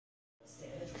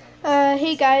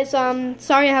Hey guys,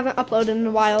 sorry I haven't uploaded in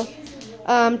a while.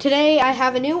 Today I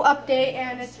have a new update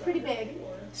and it's pretty big.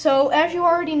 So as you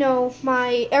already know,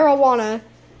 my Arowana,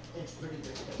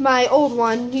 my old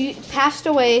one, he passed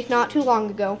away not too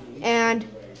long ago. And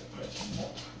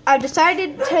I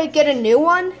decided to get a new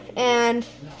one, and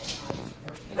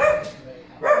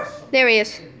there he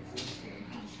is.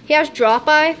 He has drop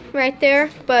eye right there,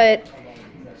 but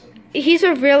he's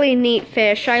a really neat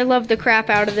fish. I love the crap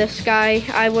out of this guy.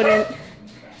 I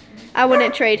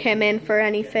wouldn't trade him in for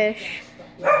any fish.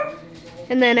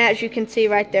 And then as you can see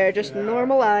right there, just a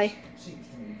normal eye.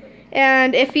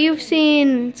 And if you've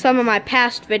seen some of my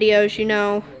past videos, you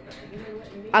know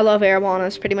I love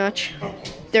Arowanas pretty much.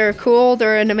 They're cool,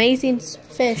 they're an amazing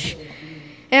fish.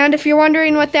 And if you're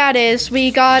wondering what that is,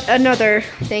 we got another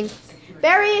thing.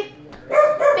 Barry!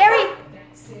 Barry!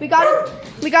 We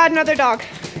got another dog.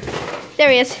 There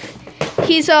he is.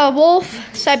 He's a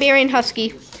wolf Siberian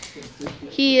Husky.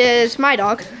 He is my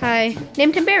dog. I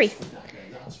named him Barry.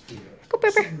 Go,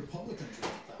 Pepper.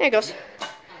 There he goes.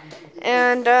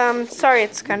 And, sorry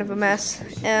it's kind of a mess.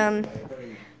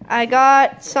 I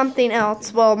got something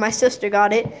else. Well, my sister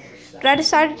got it. But I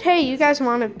decided, hey, you guys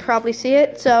want to probably see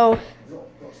it. So,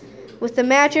 with the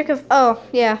magic of... Oh,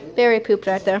 yeah, Barry pooped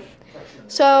right there.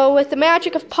 So, with the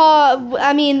magic of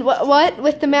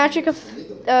With the magic of...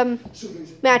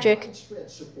 magic.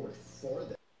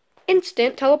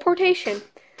 Instant teleportation.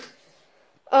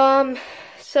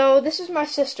 So this is my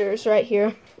sister's right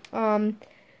here. Oh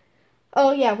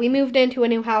yeah, we moved into a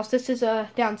new house. This is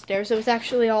downstairs. It was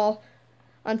actually all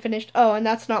unfinished. Oh, and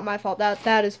that's not my fault.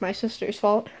 That is my sister's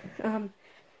fault. Right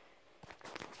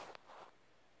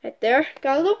there,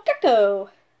 got a little gecko.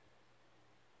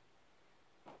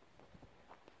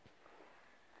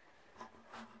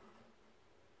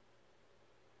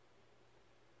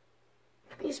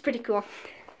 He's pretty cool.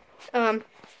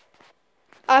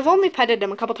 I've only petted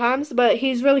him a couple times, but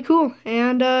he's really cool,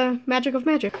 and magic of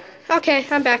magic. Okay,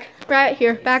 I'm back. Right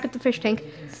here, back at the fish tank.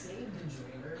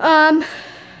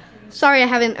 Sorry I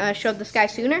haven't showed this guy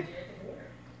sooner.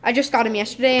 I just got him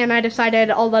yesterday, and I decided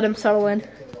I'll let him settle in.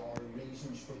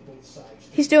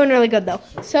 He's doing really good, though.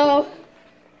 So,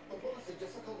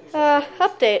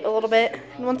 update a little bit.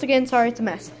 And once again, sorry it's a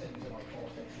mess.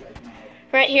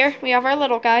 Right here, we have our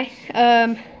little guy,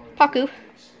 Paku.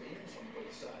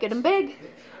 Get him big.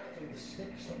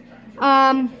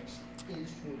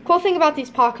 Cool thing about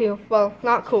these Paku, well,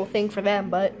 not cool thing for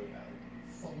them, but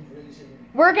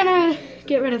we're gonna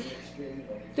get rid of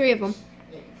 3 of them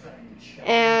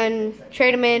and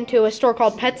trade them into a store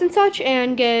called Pets and Such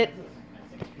and get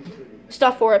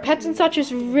stuff for it. Pets and Such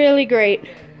is really great.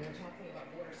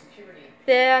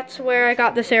 That's where I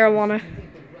got this Arowana.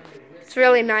 It's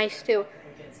really nice too.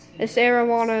 This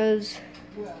Arowana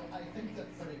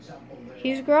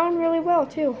he's grown really well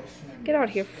too. Get out of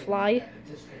here, fly.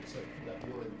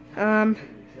 Yeah,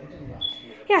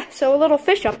 so a little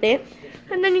fish update.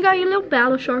 And then you got your little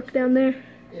battle shark down there.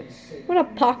 What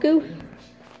up, Paku?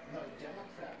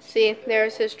 See,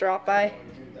 there's his drop eye.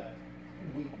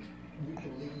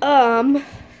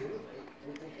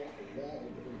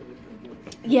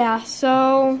 Yeah,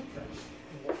 so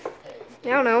I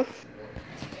don't know.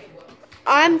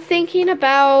 I'm thinking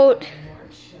about,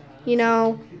 you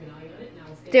know,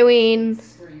 doing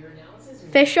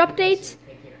fish updates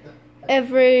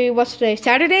what's today,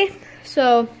 Saturday?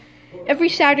 So, every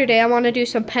Saturday I want to do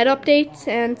some pet updates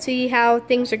and see how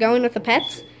things are going with the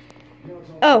pets.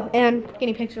 Oh, and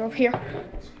guinea pigs are over here.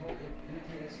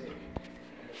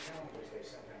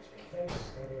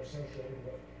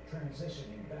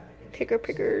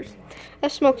 Pickers.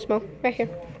 That's Smoke, right here.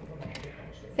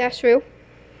 That's true.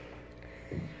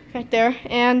 Right there.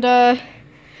 And,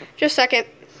 just a second.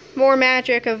 More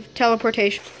magic of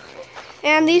teleportation.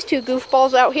 And these 2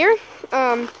 goofballs out here,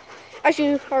 as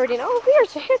you already know,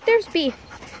 there's Bee.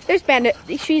 There's Bandit.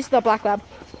 She's the black lab.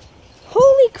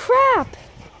 Holy crap!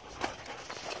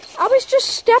 I was just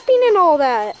stepping in all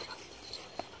that.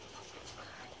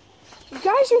 You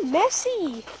guys are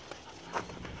messy.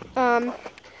 The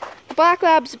black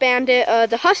lab's Bandit.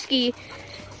 The Husky,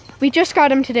 we just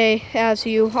got him today, as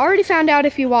you already found out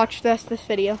if you watched this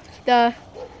video.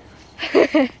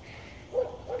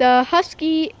 The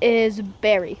Husky is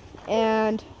Barry,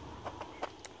 and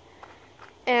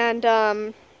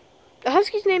the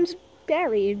Husky's name's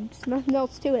Barry. There's nothing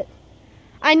else to it.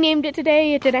 I named it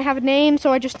today. It didn't have a name,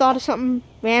 so I just thought of something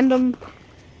random,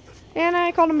 and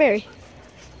I called him Barry.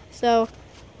 So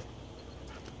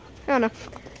I don't know.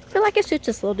 I feel like it suits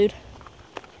this little dude.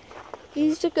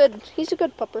 He's a good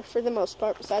pupper for the most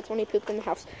part, besides when he pooped in the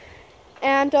house.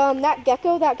 And that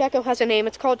gecko has a name.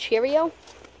 It's called Cheerio,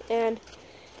 and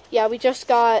yeah, we just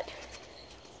got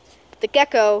the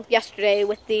gecko yesterday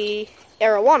with the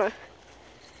arowana.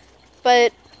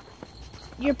 But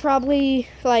you're probably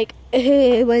like,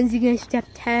 when's he gonna stop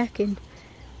talking?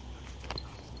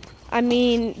 I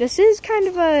mean, this is kind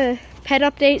of a pet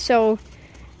update, so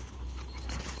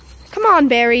come on,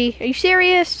 Barry. Are you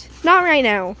serious? Not right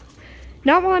now.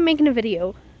 Not while I'm making a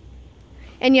video.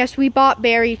 And yes, we bought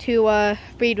Barry to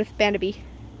breed with Bandit.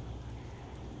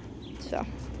 So,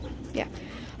 yeah.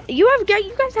 You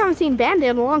guys haven't seen Bandit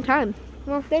in a long time.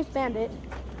 Well, there's Bandit.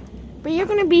 But you're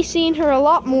going to be seeing her a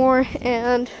lot more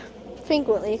and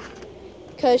frequently.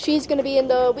 Because she's going to be in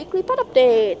the weekly pet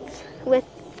updates with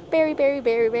Barry.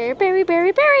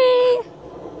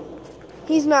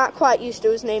 He's not quite used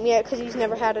to his name yet because he's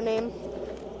never had a name.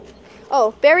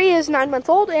 Oh, Barry is 9 months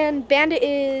old and Bandit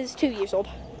is 2 years old.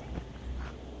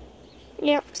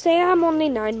 Yeah, say I'm only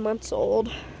 9 months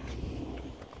old.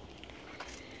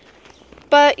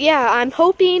 But yeah, I'm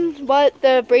hoping what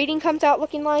the breeding comes out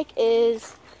looking like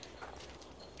is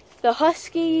the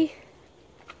Husky,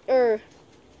 or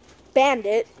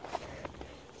Bandit,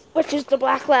 which is the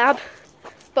black lab,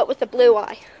 but with a blue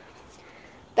eye.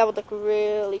 That would look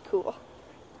really cool.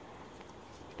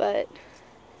 But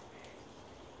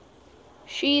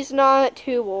she's not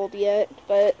too old yet,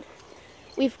 but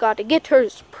we've got to get her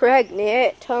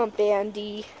pregnant, huh,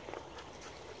 Bandy?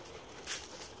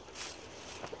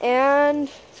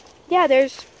 And yeah,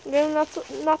 there's really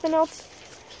nothing else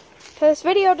for this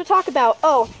video to talk about.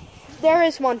 Oh, there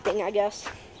is one thing, I guess.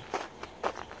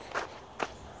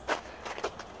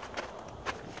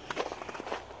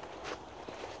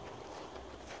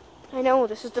 I know,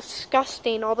 this is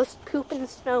disgusting, all this poop and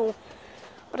snow.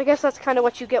 But I guess that's kind of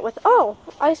what you get with... Oh,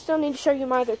 I still need to show you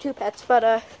my other two pets,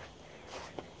 but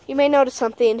you may notice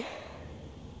something.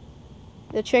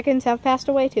 The chickens have passed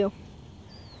away too.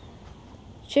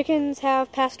 Chickens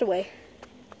have passed away.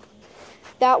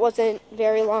 That wasn't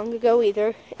very long ago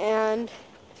either, and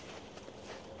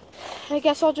I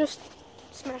guess I'll just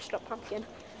smashed up pumpkin.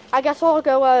 I guess I'll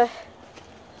go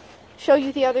show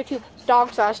you the other two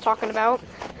dogs I was talking about.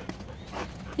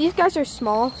 These guys are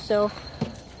small, so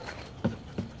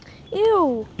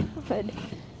ew. Good.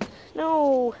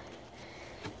 No,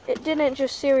 it didn't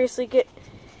just seriously get.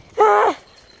 Ah!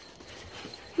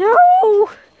 No.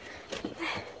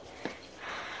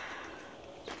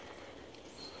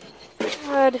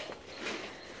 God.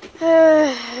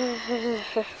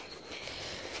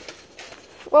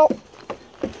 Well,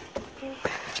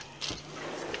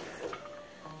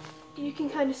 you can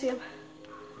kind of see him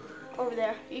over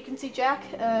there. You can see Jack.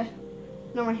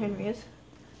 No, where Henry is.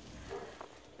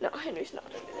 No, Henry's not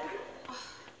over there.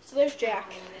 So there's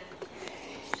Jack.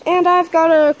 And I've got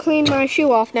to clean my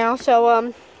shoe off now,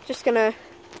 so just gonna...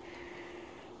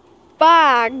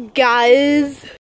 Bye, guys.